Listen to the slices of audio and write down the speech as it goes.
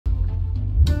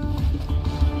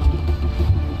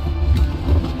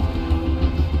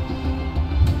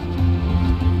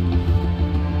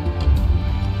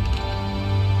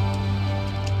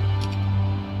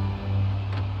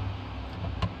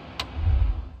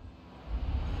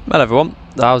Well everyone,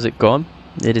 how's it going?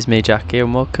 It is me, Jack here,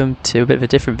 and welcome to a bit of a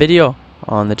different video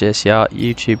on the JCR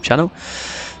YouTube channel.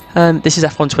 This is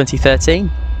F1 2013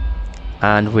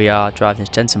 and we are driving this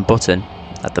Jenson button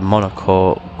at the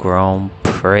Monaco Grand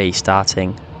Prix,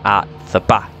 starting at the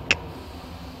back.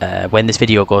 When this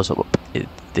video goes up,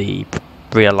 the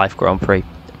real life Grand Prix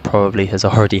probably has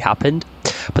already happened,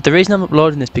 but the reason I'm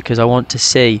uploading this because I want to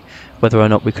see whether or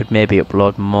not we could maybe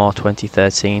upload more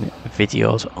 2013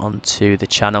 videos onto the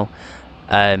channel.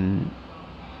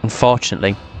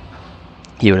 Unfortunately,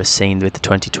 you would have seen with the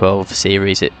 2012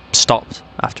 series it stopped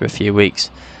after a few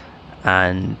weeks,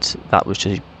 and that was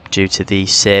just due to the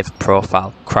save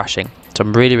profile crashing. So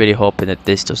I'm really hoping that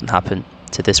this doesn't happen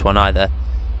to this one either,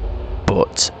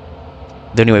 but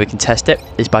the only way we can test it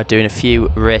is by doing a few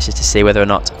races to see whether or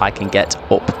not I can get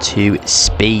up to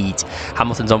speed.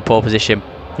 Hamilton's on pole position.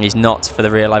 He's not for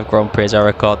the real life Grand Prix as I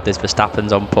record this.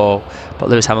 Verstappen's on pole, but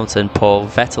Lewis Hamilton pole,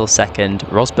 Vettel second,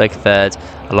 Rosberg third,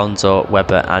 Alonso,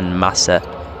 Webber and Massa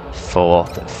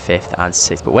fourth, fifth and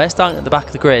sixth. But we're starting at the back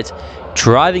of the grid,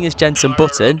 driving this Jenson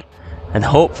button, and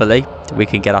hopefully we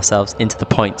can get ourselves into the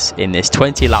points in this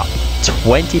 20 lap,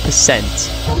 20%,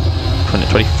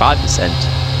 25%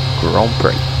 Grand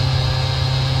Prix.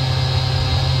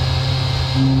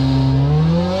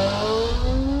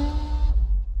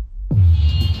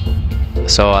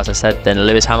 So as I said, then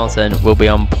Lewis Hamilton will be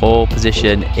on pole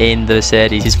position in the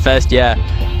Mercedes, his first year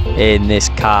in this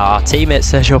car. Our teammate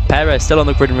Sergio Perez still on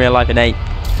the grid in real life in 8th,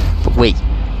 but we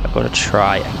are going to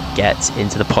try and get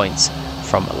into the points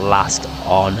from last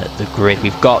on the grid.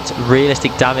 We've got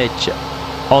realistic damage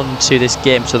onto this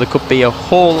game, so there could be a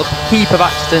whole heap of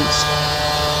accidents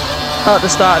at the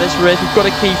start of this race. We've got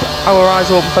to keep our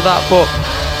eyes open for that, but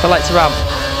the lights are out.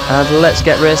 And let's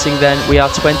get racing then. We are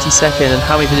 22nd, and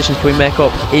how many positions can we make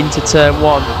up into turn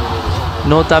 1?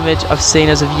 No damage I've seen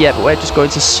as of yet, but we're just going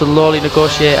to slowly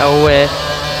negotiate our way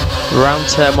around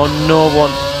turn 1. No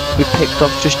one we picked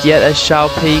off just yet. There's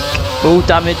Charles Peak. Oh,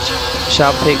 damage.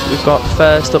 Charles Peak we've got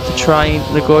first up to try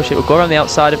and negotiate. We'll go around the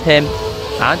outside of him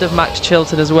and of Max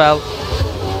Chilton as well.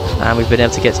 And we've been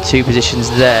able to get to 2 positions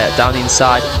there, down the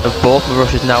inside of both the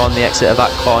rushes now on the exit of that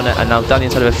corner, and now down the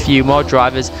inside of a few more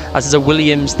drivers, as there's a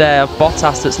Williams there of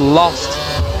Bottas that's lost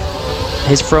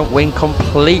his front wing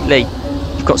completely.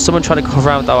 We've got someone trying to go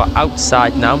around our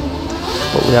outside now,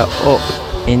 but we are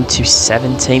up into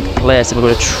 17th place, and we're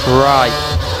going to try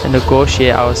and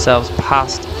negotiate ourselves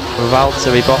past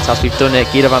Valtteri Bottas. We've done it.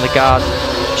 Guido van der Garde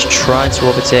is trying to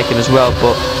overtake him as well,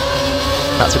 but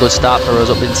that's a good start for us,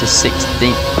 up into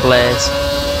 16th place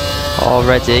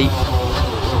already.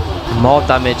 More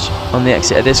damage on the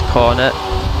exit of this corner,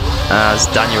 as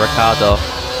Daniel Ricciardo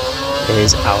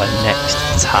is our next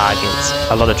target.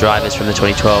 A lot of drivers from the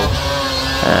 2012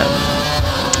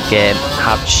 game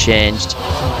have changed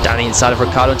down the inside of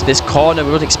Ricciardo into this corner.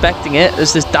 We weren't expecting it.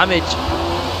 There's this damage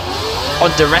on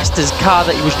Di Resta's car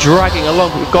that he was dragging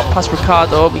along, but we've got past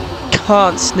Ricciardo. We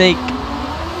can't sneak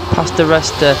past Di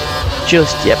Resta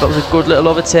just yet, but it was a good little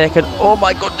overtake, and oh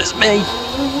my goodness me,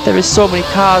 there is so many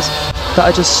cars that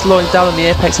are just slowing down on the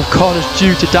apex of corners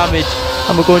due to damage,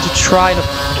 and we're going to try and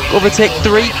overtake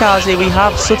 3 cars here. We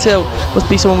have Suttil, must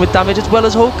be someone with damage, as well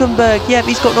as Hulkenberg. Yeah, but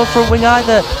he's got no front wing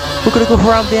either. We're going to go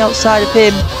around the outside of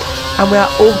him, and we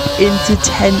are up into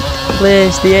 10th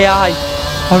place. The AI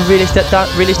on realistic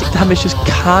damage just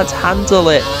can't handle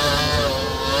it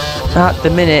at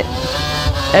the minute.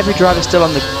 Every driver's still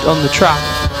on the track,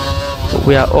 but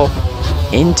we are up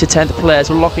into 10th place.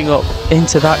 We're locking up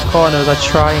into that corner as I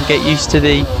try and get used to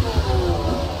the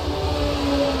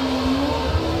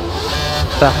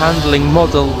handling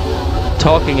model.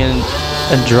 Talking and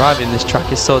driving this track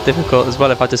is so difficult as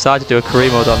well. If I decide to do a career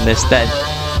mode on this, then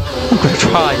I'm going to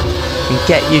try and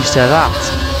get used to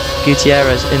that.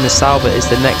 Gutierrez in the Sauber is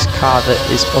the next car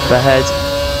that is up ahead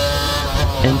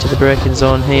into the braking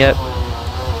zone here.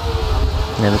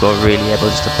 And then we've got really able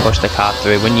just to push the car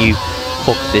through. When you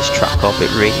hook this track up,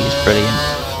 it really is brilliant.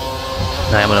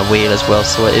 And I am on a wheel as well,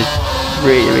 so it is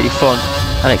really fun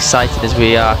and excited as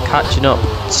we are catching up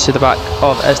to the back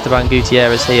of Esteban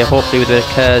Gutierrez here. Hopefully with the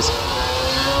curves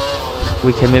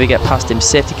we can maybe get past him.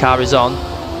 Safety car is on,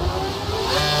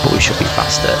 but we should be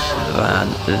faster than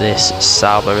this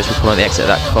Sauber as we come on the exit of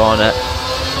that corner.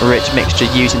 Rich mixture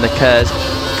using the curves.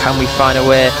 Can we find a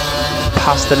way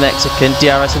past the Mexican?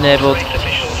 DRS enabled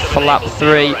for lap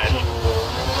 3.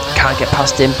 Can't get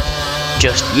past him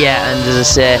just yet, and as I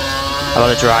say, a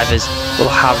lot of drivers will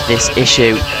have this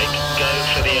issue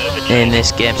in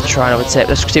this game to try and overtake.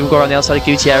 Let's see if we go around the outside of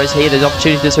Gutierrez here. There's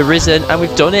opportunity that's arisen, and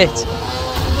we've done it.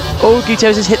 Oh,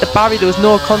 Gutierrez has hit the barrier. There was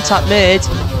no contact made.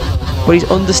 but he's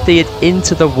understeered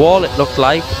into the wall, it looked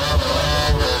like.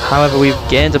 However, we've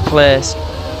gained a place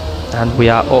and we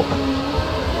are up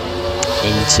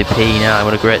into P9.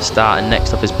 What a great start. And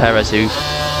next up is Perez, who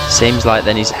seems like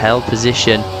then he's held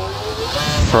position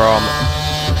from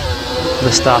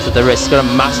the start of the race. He's got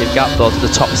a massive gap though to the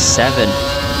top 7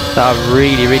 that are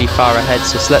really, really far ahead.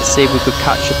 So let's see if we could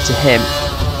catch up to him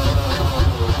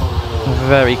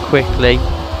very quickly.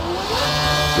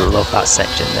 Love that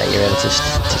section there. You're able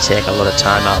to take a lot of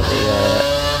time out of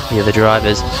the other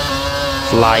drivers.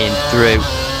 Flying through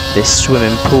this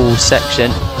swimming pool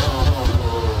section.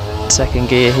 Second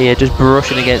gear here, just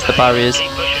brushing against the barriers.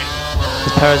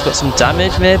 Has Perez got some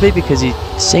damage maybe, because he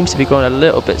seems to be going a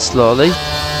little bit slowly.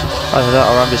 Either that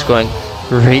or I'm just going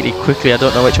really quickly. I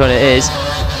don't know which one it is.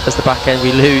 As the back end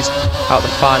we lose out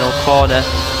the final corner,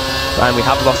 and we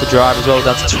have lost a driver as well,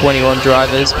 down to 21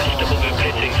 drivers.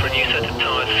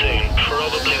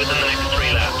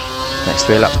 Next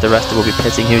 3 laps the rest will be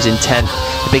pitting, who's in 10th.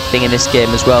 The big thing in this game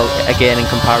as well, again in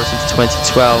comparison to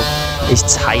 2012, is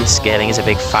tyre scaling is a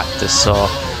big factor, so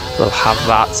we'll have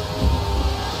that,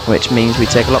 which means we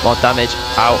take a lot more damage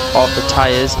out of the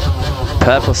tyres.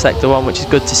 Purple sector 1, which is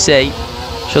good to see,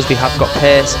 shows we have got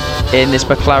pace in this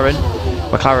McLaren.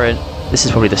 This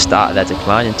is probably the start of their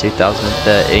decline in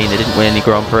 2013. They didn't win any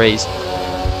Grand Prix,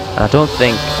 and I don't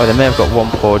think, or they may have got one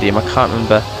podium, I can't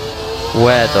remember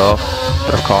where though.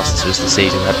 But of course this was the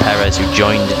season where Perez, who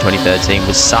joined in 2013,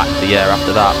 was sacked the year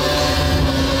after that.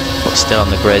 But still on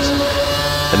the grid,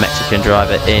 the Mexican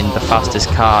driver in the fastest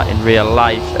car in real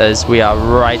life, as we are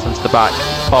right onto the back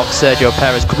of Sergio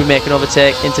Perez. Could we make an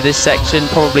overtake into this section?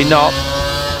 Probably not,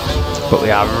 but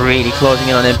we are really closing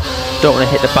in on him. Don't want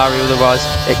to hit the barrier, otherwise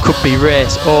it could be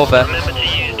race over. Remember to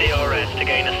use DRS to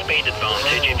gain a speed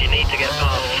advantage if you need to get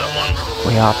past someone.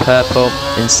 We are purple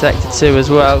in sector 2 as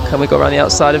well. Can we go around the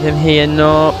outside of him here?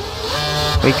 No,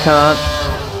 we can't.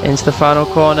 Into the final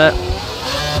corner.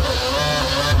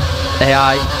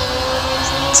 AI.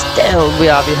 Still we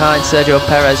are behind Sergio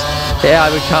Perez. AI,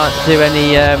 we can't do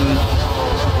any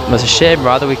well, it's a shame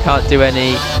rather, we can't do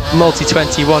any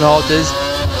multi-21 orders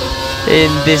in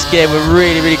this game. We're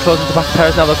really, really close to the back of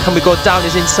Perez now though. Can we go down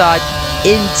his inside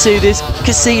into this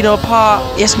casino part?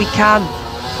 Yes we can.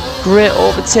 Great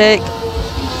overtake.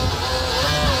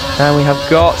 And we have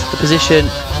got the position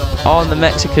on the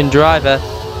Mexican driver.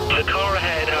 The car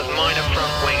ahead has minor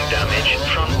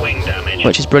front wing damage,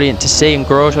 which is brilliant to see. And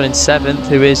Grosjean in 7th,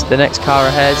 who is the next car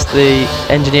ahead. The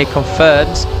engineer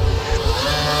confirms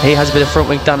he has a bit of front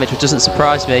wing damage, which doesn't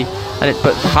surprise me. But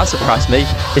what has surprised me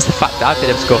is the fact that I've been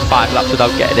able to go 5 laps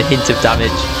without getting a hint of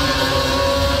damage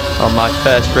on my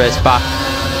first race back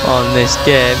on this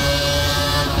game.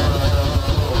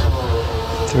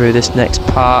 Through this next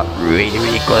part, really,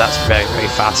 really good. That's very,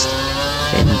 very fast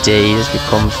indeed as we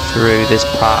come through this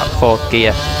part. 4th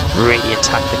gear, really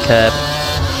attack the curb.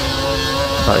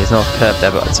 Well, there's no curb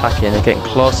there, but attacking and getting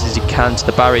close as you can to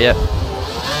the barrier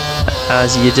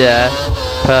as you dare.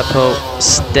 Purple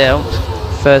still.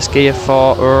 1st gear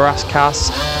for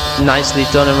Raskas, nicely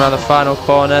done around the final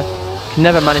corner. Can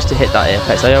never manage to hit that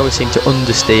apex. I always seem to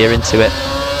understeer into it.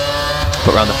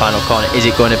 But around the final corner, is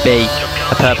it going to be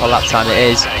a purple lap time? It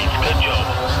is.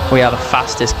 We are the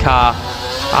fastest car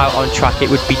out on track. It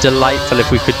would be delightful if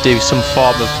we could do some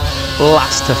form of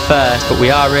last to first, but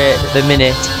we are at the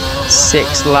minute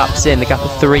 6 laps in, the gap of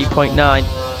 3.9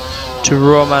 to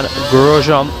Romain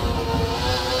Grosjean.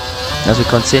 As we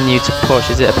continue to push,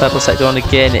 is it a purple sector on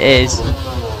again? It is.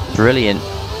 Brilliant.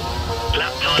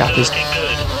 Gap is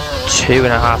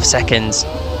 2.5 seconds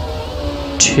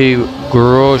to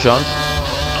Grosjean.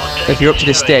 If you're up to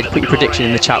this stage, put your prediction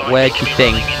in the chat. Where do you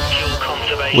think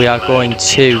we are going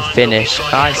to finish?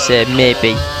 I say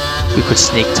maybe we could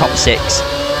sneak top 6.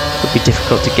 Would be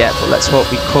difficult to get, but let's hope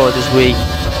we could, as we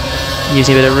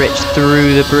using a bit of rich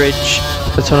through the bridge,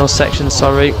 the tunnel section,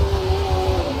 sorry.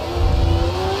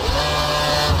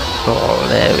 Oh,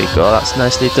 there we go, that's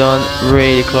nicely done.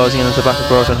 Really closing in on the back of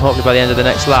Grosjean. Hopefully by the end of the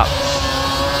next lap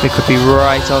we could be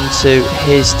right onto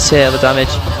his tail. The damage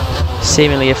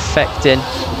seemingly affecting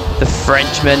the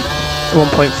Frenchman.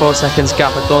 1.4 seconds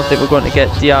gap. I don't think we're going to get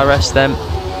DRS then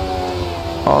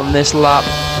on this lap.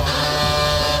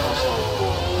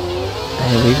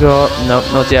 There we go.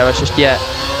 No DRS just yet.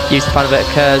 Use the final bit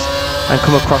of curves and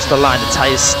come across the line. The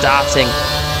tyres starting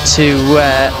to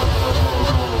wear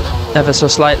ever so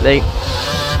slightly.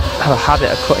 I have a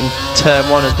habit of cutting turn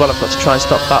 1 as well. I've got to try and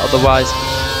stop that, otherwise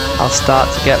I'll start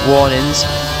to get warnings.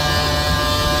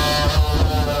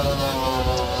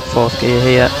 4th gear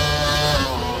here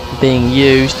being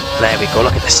used. There we go,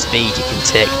 look at the speed you can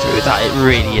take through that. It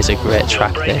really is a great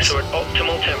track, this.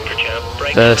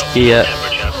 First gear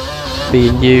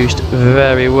being used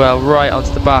very well. Right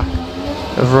onto the back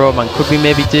of Roman. Could we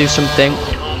maybe do something?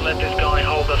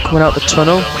 Coming out the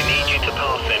tunnel.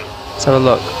 Let's have a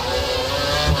look.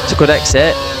 It's a good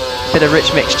exit. Bit of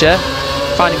rich mixture.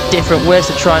 Finding different ways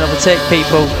to try and overtake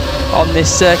people on this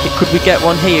circuit. Could we get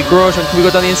one here? Grosjean, can we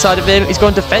go down the inside of him? He's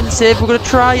going defensive. We're going to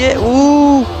try it.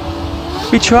 Ooh!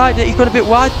 We tried it. He's gone a bit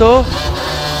wide though.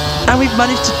 And we've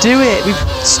managed to do it.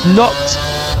 We've knocked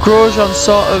Grosjean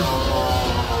sort of...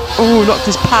 Ooh, knocked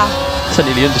his path.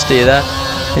 Certainly the understeer there.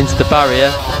 Into the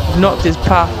barrier. Knocked his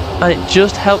path. And it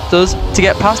just helped us to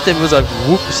get past him. It was like,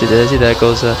 whoopsie daisy, there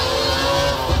goes a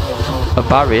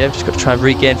barrier. Just got to try and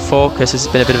regain focus. It's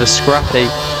been a bit of a scrappy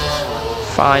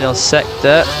final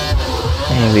sector.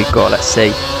 Here we go, let's see.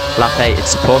 Lap 8,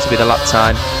 it's supposed to be the lap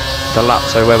time. The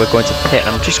laps are where we're going to pit.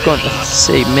 I'm just going to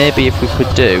see maybe if we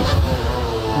could do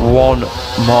one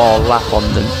more lap on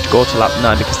them to go to lap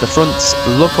 9, because the fronts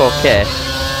look okay.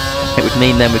 It would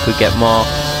mean then we could get more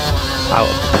out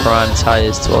of the prime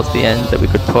tyres towards the end that we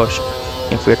could push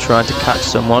if we were trying to catch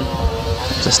someone.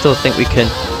 So I still think we can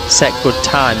set good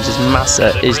times as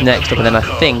Massa is next up, and then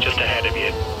I think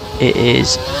it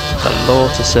is the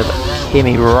Lotus of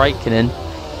Kimi Räikkönen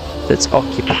that's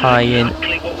occupying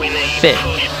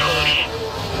 5th.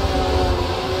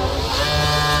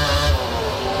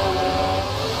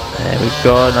 There we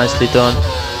go, nicely done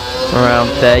around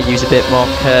there. Use a bit more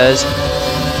curves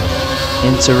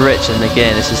into Rich, and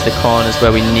again this is the corners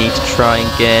where we need to try and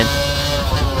gain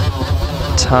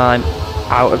time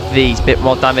out of these. Bit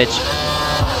more damage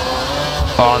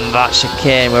on that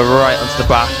chicane. We're right onto the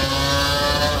back.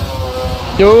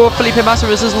 Oh, Felipe Massa,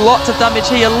 there's lots of damage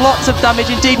here, lots of damage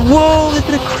indeed. Whoa,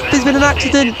 there's been an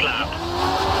accident.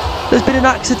 There's been an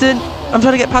accident. I'm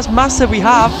trying to get past Massa. We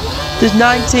have. There's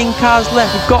 19 cars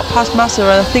left. We've got past Massa,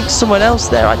 and I think someone else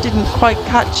there. I didn't quite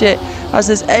catch it, as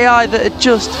there's AI that had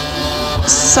just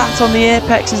sat on the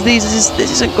apexes. This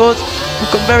isn't good.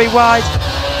 We've gone very wide.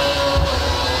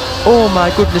 Oh my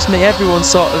goodness me, everyone's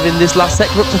sort of in this last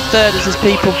sector. We're up to 3rd as there's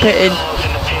people pitting.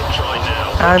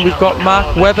 And we've got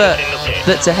Mark Webber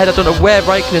that's ahead. I don't know where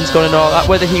Raikkonen's gone and all that,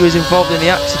 whether he was involved in the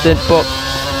accident, but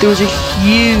there was a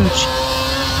huge,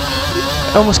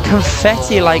 almost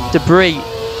confetti-like debris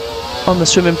on the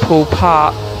swimming pool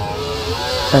part.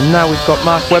 And now we've got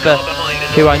Mark Webber,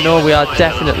 who I know we are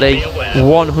definitely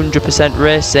 100%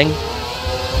 racing.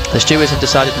 The stewards have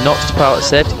decided not to put out a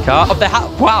safety car.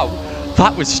 Oh, wow,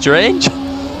 that was strange.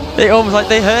 It almost like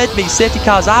they heard me. Safety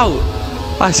car's out.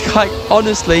 I quite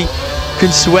honestly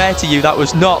can swear to you that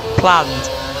was not planned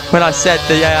when I said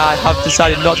the AI have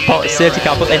decided not to put out a safety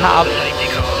car, but they have.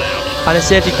 And a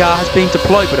safety car has been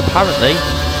deployed, but apparently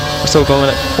we're still going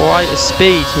at quite a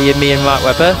speed here, me and Mark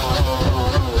Webber,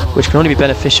 which can only be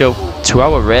beneficial to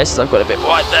our race. I've got a bit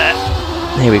wide there.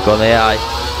 Here we go, the AI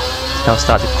now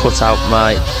start to cut out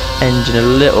my engine a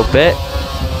little bit,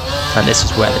 and this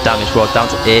is where the damage was. Down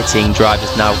to 18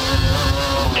 drivers now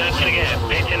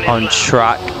on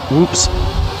track. Whoops,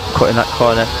 cutting that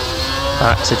corner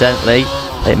accidentally.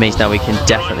 It means now we can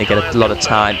definitely get a lot of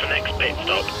time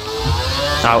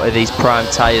out of these prime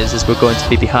tyres, as we're going to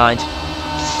be behind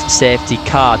safety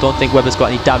car. I don't think Webber's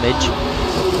got any damage.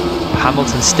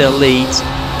 Hamilton still leads.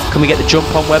 Can we get the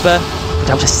jump on Webber? We're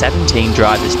down to 17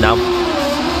 drivers now.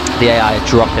 The AI are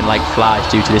dropping like flies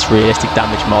due to this realistic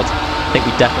damage mod. I think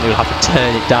we definitely will have to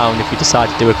turn it down if we decide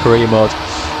to do a career mode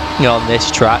on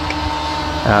this track.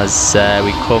 As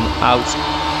we come out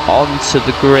onto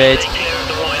the grid,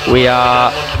 we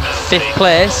are 5th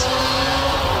place.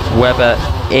 Webber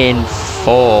in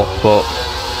 4th, but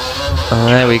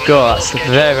there we go. That's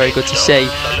very, very good to see.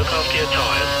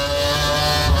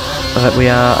 We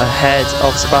are ahead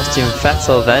of Sebastian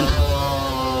Vettel then.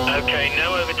 Okay,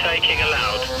 no overtaking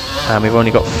allowed. And we've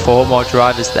only got 4 more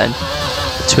drivers then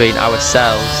between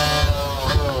ourselves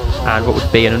and what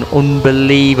would be an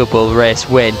unbelievable race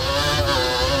win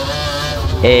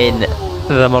in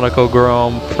the Monaco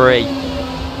Grand Prix.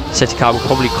 Safety car will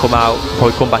probably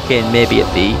come back in maybe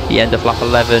at the end of lap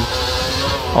 11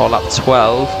 or lap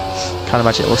 12. Can't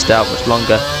imagine it will stay out much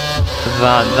longer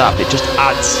than that, but it just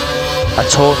adds a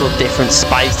total different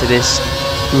spice to this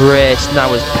race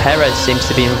now, as Perez seems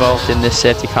to be involved in this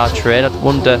safety car trade. I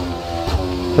wonder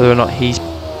whether or not he's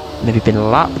maybe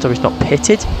been lapped or he's not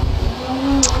pitted.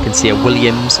 I can see a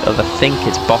Williams of, I think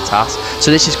it's Bottas.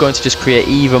 So this is going to just create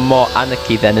even more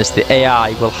anarchy then, as the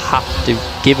AI will have to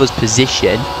give us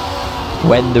position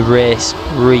when the race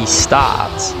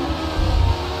restarts.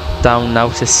 Down now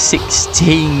to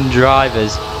 16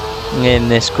 drivers in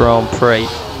this Grand Prix.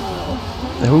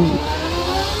 Ooh.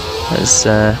 As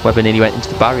Webber nearly went into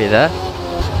the barrier there.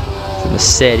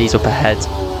 Mercedes up ahead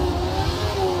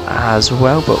as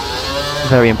well, but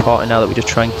very important now that we just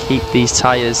try and keep these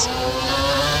tyres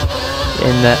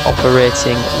in their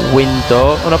operating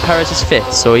window. Oh no, Perez is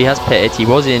 5th, so he has pitted. He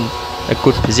was in a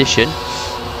good position,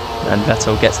 and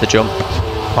Vettel gets the jump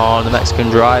on the Mexican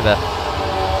driver.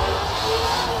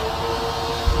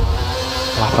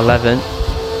 Lap 11.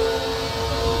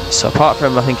 So apart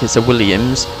from, I think it's a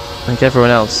Williams, I think everyone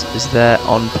else is there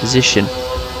on position.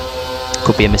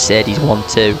 Could be a Mercedes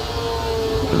 1-2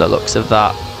 from the looks of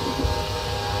that.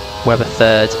 Weber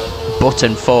 3rd,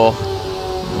 Button 4th,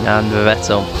 and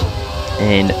Vettel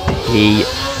in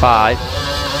P5.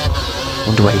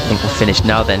 Wonder where you think we'll finish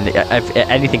now then.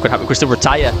 Anything could happen. We could still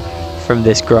retire from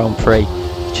this Grand Prix.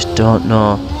 Just don't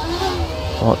know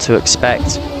what to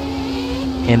expect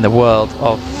in the world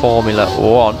of Formula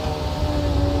 1.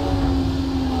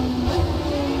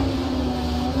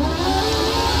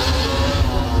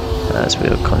 As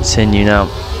we'll continue now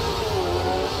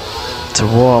to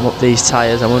warm up these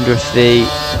tyres. I wonder if the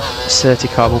safety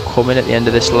car will come in at the end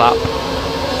of this lap.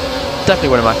 Definitely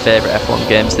one of my favourite F1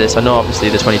 games, this. I know obviously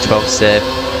the 2012 save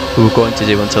we were going to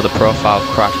do until the profile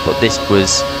crash, but this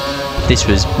was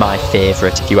my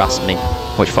favourite. If you ask me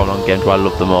which Formula 1 game do I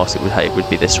love the most, it would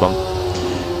be this one.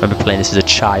 I remember playing this as a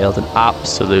child and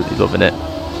absolutely loving it.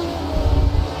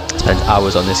 I spent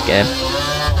hours on this game,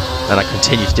 and I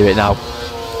continue to do it now.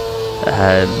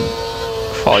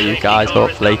 For you guys,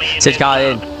 hopefully. Safety car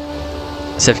in.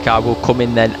 Safety car will come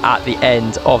in then at the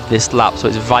end of this lap, so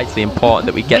it's vitally important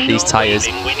that we get these tyres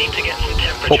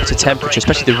up to temperature,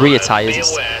 especially the rear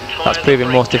tyres. That's proving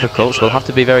most difficult, so we'll have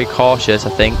to be very cautious, I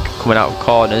think, coming out of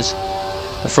corners.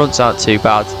 The fronts aren't too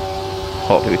bad.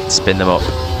 Hopefully we can spin them up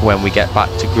when we get back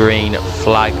to green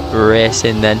flag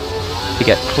racing then. To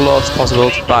get close as possible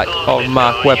to the back of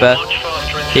Mark Webber.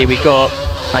 Here we go.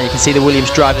 And you can see the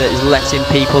Williams driver that is letting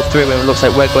people through, and it looks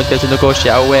like we're going to be able to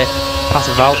negotiate our way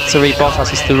past Valtteri Bottas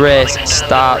as the race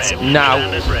starts now.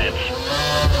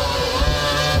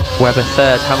 Webber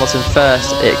 3rd, Hamilton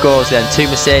 1st. It goes then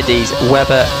to Mercedes,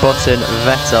 Webber, Button,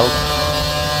 Vettel.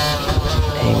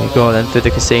 Here we go then through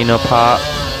the casino part.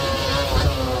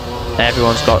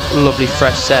 Everyone's got lovely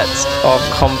fresh sets of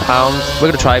compounds. We're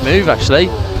going to try and move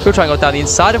actually. We're going to try and go down the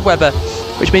inside of Webber,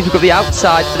 which means we've got the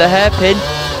outside for the hairpin.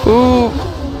 Ooh.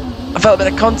 I felt a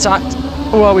bit of contact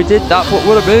while we did that, but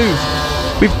what a move.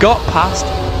 We've got past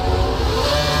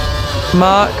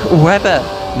Mark Webber.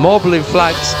 More blue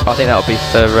flags. I think that'll be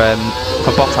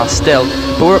for Bottas still.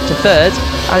 But we're up to 3rd,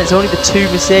 and it's only the 2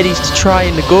 Mercedes to try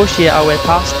and negotiate our way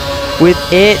past with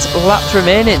 8 laps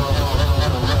remaining.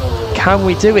 Can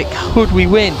we do it? Could we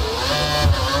win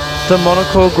the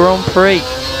Monaco Grand Prix?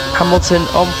 Hamilton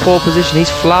on pole position. He's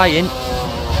flying.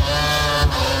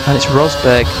 And it's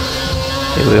Rosberg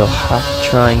who we'll have to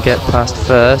try and get past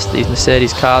first. These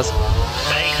Mercedes cars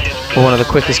are one of the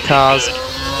quickest cars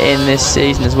in this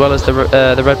season, as well as the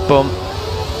Red Bull.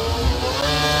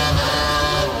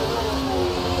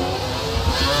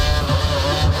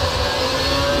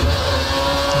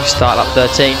 We start lap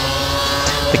 13.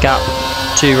 The gap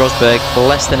to Rosberg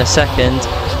less than a second.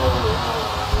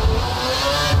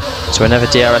 So whenever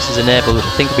DRS is enabled, which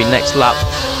I think will be next lap,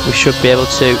 we should be able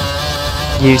to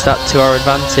use that to our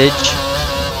advantage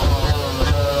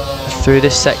through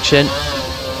this section.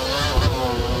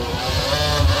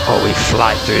 Oh, we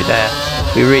fly through there.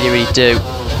 We really, really do.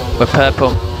 We're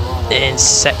purple in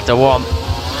sector 1.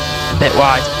 A bit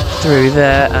wide through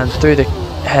there and through the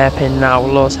hairpin now.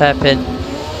 Lowest hairpin.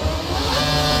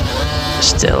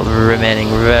 Still remaining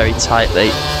very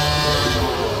tightly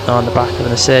on the back of the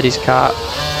Mercedes car.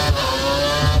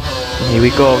 Here we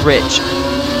go, Rich.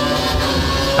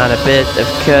 And a bit of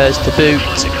Kers to boot.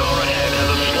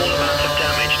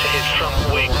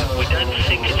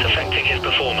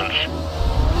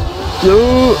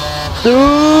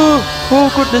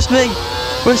 Oh goodness me.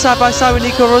 We're side by side with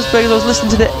Nico Rosberg. I was listening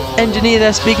to the engineer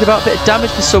there speaking about a bit of damage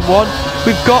for someone.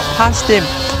 We've got past him.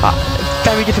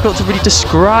 Very difficult to really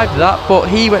describe that, but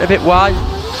he went a bit wide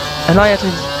and I had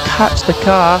to catch the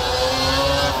car,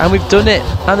 and we've done it.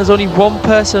 And there's only one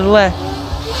person left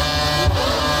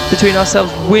between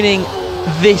ourselves winning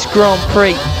this Grand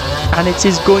Prix, and it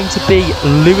is going to be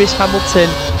Lewis Hamilton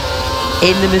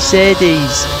in the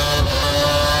Mercedes.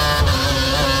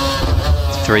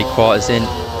 3 quarters in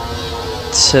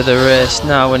to the race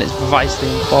now, and it's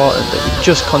vitally important that we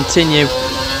just continue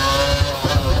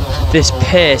this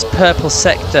pace. Purple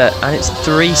sector, and it's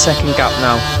 3-second gap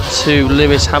now to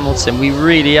Lewis Hamilton. We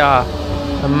really are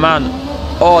a man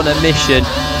on a mission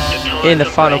in the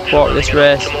final quarter of this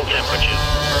race.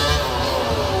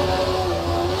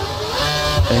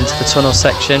 Into the tunnel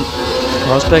section.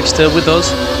 Rosberg still with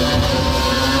us.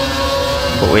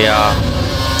 but we are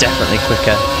definitely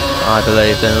quicker, I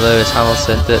believe, than Lewis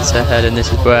Hamilton that's ahead, and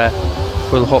this is where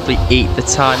we'll hopefully eat the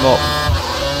time up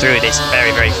through this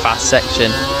very, very fast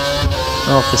section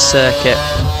of the circuit.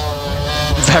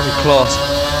 Very close.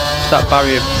 That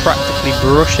barrier practically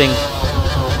brushing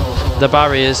the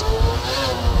barriers.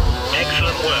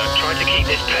 Excellent work. Try to keep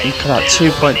this pace. Look at that,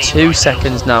 2.2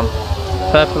 seconds now.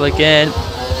 Purple again.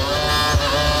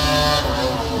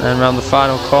 And around the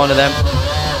final corner then.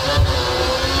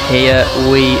 Here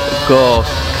we go.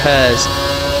 Curves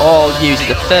all used.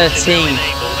 The 13.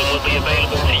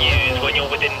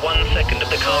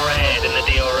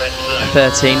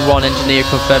 13-1 engineer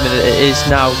confirming that it is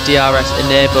now DRS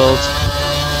enabled.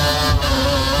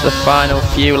 The final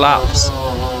few laps,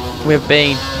 we've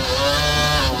been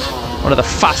one of the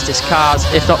fastest cars,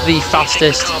 if not the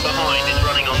fastest,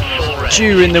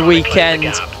 during the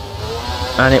weekend,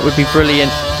 and it would be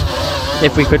brilliant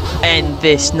if we could end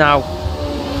this now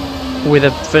with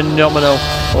a phenomenal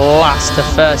last to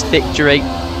first victory.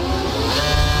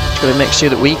 Just got to make sure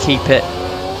that we keep it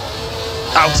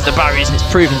out of the barriers, and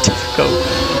it's proving difficult,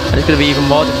 and it's going to be even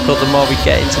more difficult the more we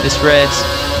get into this race.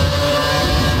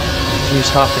 Use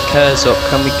half the curves up.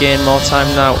 Can we gain more time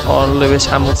now on Lewis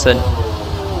Hamilton?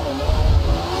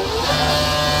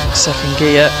 Second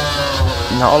gear,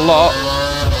 not a lot.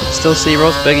 Still see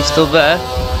Rosberg, he's still there,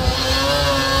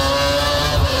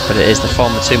 but it is the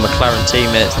former two McLaren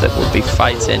teammates that will be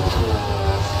fighting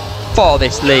for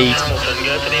this lead.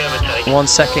 1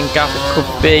 second gap, it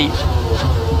could be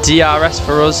DRS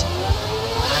for us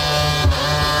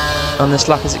on this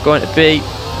lap. Is it going to be?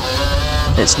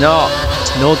 It's not.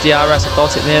 It's no DRS. I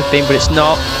thought it may have been, but it's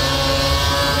not.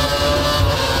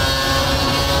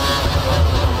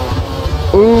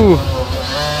 Ooh,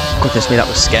 goodness me, that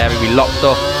was scary. We locked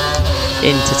up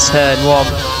into turn 1.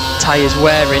 Tyres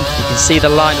wearing. You can see the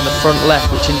line on the front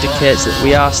left, which indicates that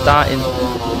we are starting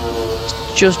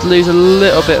to just lose a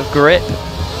little bit of grip. Look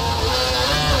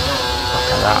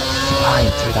at that,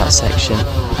 flying through that section.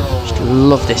 Just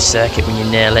love this circuit when you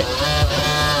nail it.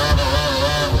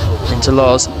 Into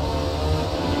Laws.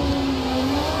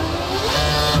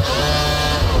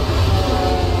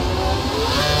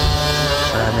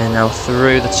 And then now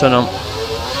through the tunnel.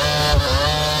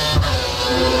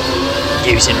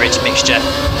 Using rich mixture.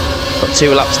 Got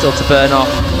 2 laps still to burn off.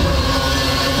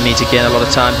 We need to gain a lot of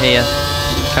time here.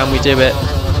 Can we do it?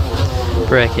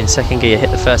 Brake in second gear, hit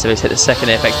the first apex, hit the second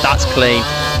apex. That's clean.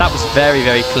 That was very,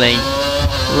 very clean.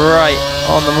 Right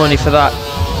on the money for that.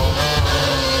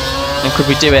 And could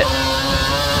we do it?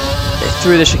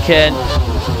 Through the chicane.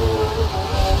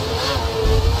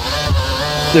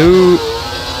 Ooh.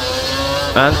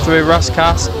 And through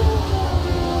Raskas.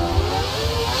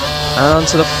 And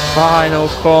onto the final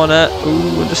corner.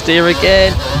 Ooh, understeer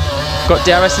again. Got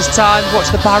DRS this time.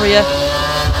 Watch the barrier.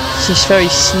 It's just very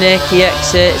snaky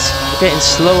exits. We're getting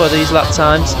slower these lap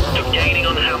times. Gaining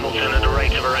on Hamilton at a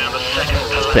rate of around a second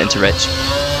per lap. Put it into Rich.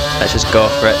 Let's just go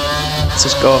for it. Let's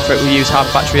just go for it. We'll use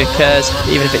half battery occurs,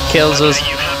 even if it kills us.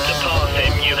 You have to pass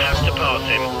him. You have to pass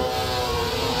him.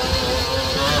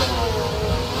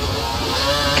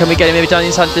 Can we get him maybe down the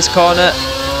inside of this corner?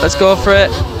 Let's go for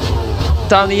it.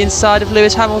 Down the inside of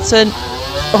Lewis Hamilton.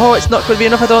 Oh, it's not going to be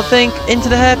enough, I don't think. Into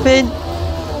the hairpin.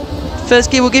 First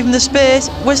gear will give him the space.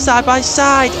 We're side by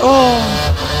side. Oh,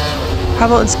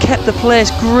 Hamilton's kept the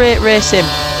place. Great racing.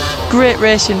 Great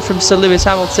racing from Sir Lewis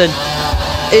Hamilton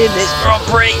in this Grand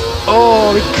Prix.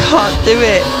 Oh, we can't do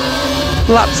it.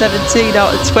 Lap 17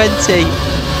 out of 20.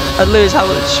 And Lewis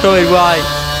Hamilton showing why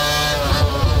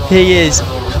he is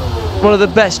one of the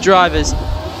best drivers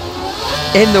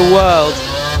in the world.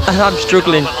 And I'm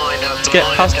struggling to get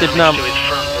past him now.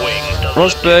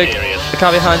 Rosberg, the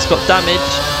car behind's got damage.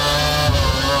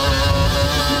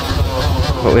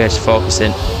 But we're just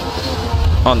focusing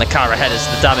on the car ahead as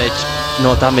the damage.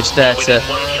 No damage there to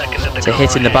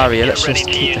hitting the barrier. Let's just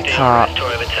keep the car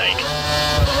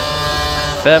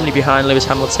firmly behind Lewis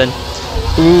Hamilton.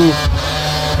 Ooh,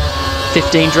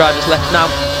 15 drivers left now.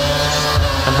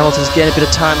 And Hamilton's getting a bit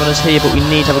of time on us here, but we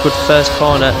need to have a good first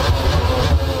corner.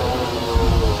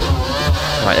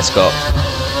 Right, let's go.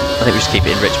 I think we just keep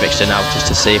it in rich mixture now, just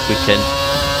to see if we can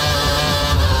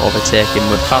overtake him.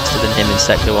 We're faster than him in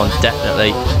sector 1,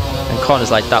 definitely. And corners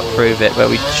like that prove it, where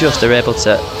we just are able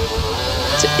to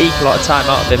eke a lot of time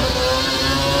out of him.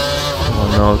 Oh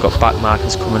no, we've got back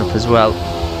markers coming up as well,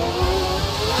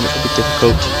 which will be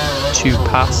difficult to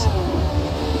pass.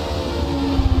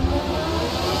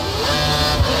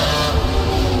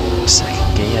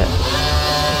 Second gear.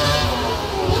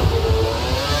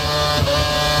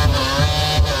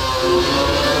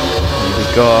 Here we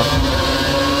go.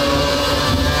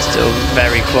 Still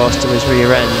very close to his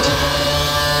rear end.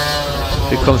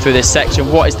 We come through this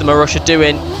section. What is the Marussia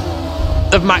doing?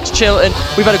 Of Max Chilton.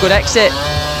 We've had a good exit.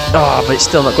 Oh, but it's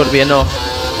still not going to be enough.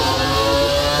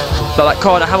 But that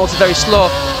corner, Hamilton's very slow.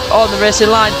 On the racing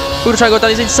line. We're going to try and go down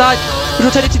his inside. We're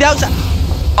going to turn it to the outside.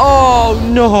 Oh,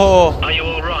 no. Are you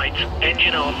all right?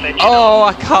 Engine off, engine off. Oh,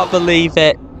 I can't believe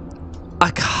it.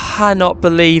 I cannot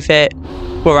believe it.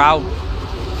 We're out.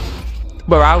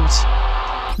 We're out.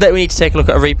 We need to take a look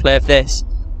at a replay of this.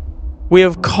 We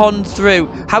have gone through.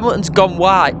 Hamilton's gone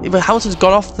wide. Hamilton's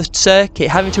gone off the circuit,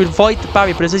 having to avoid the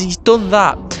barrier. But as he's done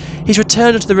that, he's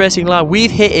returned onto the racing line.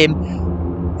 We've hit him,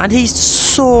 and he's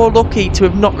so lucky to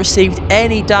have not received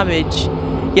any damage.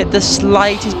 Yet the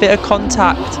slightest bit of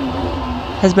contact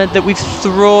has meant that we've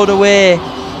thrown away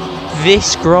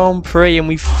this Grand Prix, and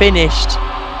we've finished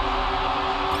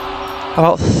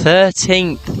about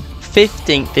 13th,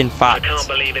 15th in fact. I can't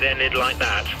believe it ended like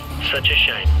that. Such a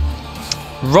shame.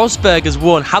 Rosberg has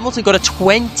won. Hamilton got a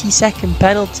 20-second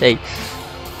penalty.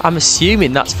 I'm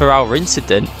assuming that's for our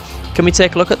incident. Can we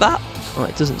take a look at that? Oh,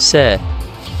 it doesn't say.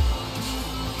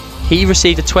 He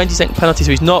received a 20-second penalty,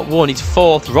 so he's not won. He's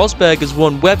 4th. Rosberg has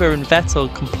won. Webber and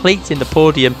Vettel completing the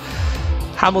podium.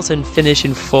 Hamilton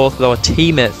finishing 4th with our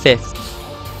teammate 5th.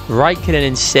 Raikkonen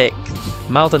in 6th.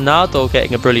 Maldonado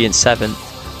getting a brilliant 7th.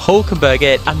 Hulkenberg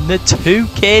 8th. And the 2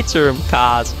 Caterham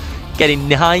cars getting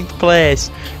 9th place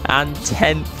and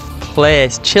 10th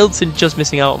place. Chilton just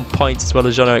missing out on points as well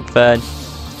as Jean-Eric Verne.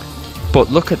 But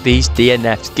look at these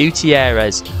DNFs.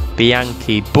 Gutierrez,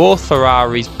 Bianchi, both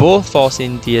Ferraris, both Force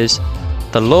Indias,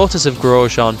 the Lotus of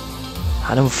Grosjean,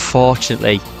 and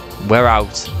unfortunately we're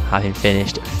out, having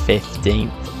finished 15th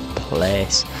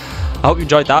place. I hope you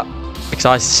enjoyed that, because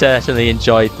I certainly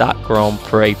enjoyed that Grand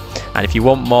Prix. And if you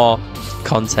want more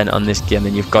content on this game,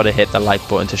 then you've got to hit the like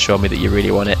button to show me that you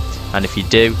really want it. And if you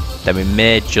do, then we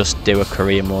may just do a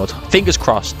career mode. Fingers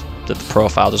crossed that the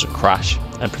profile doesn't crash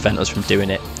and prevent us from doing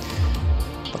it.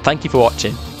 But thank you for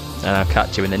watching, and I'll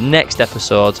catch you in the next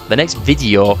episode, the next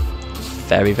video,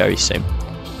 very, very soon.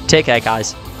 Take care,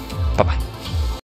 guys. Bye-bye.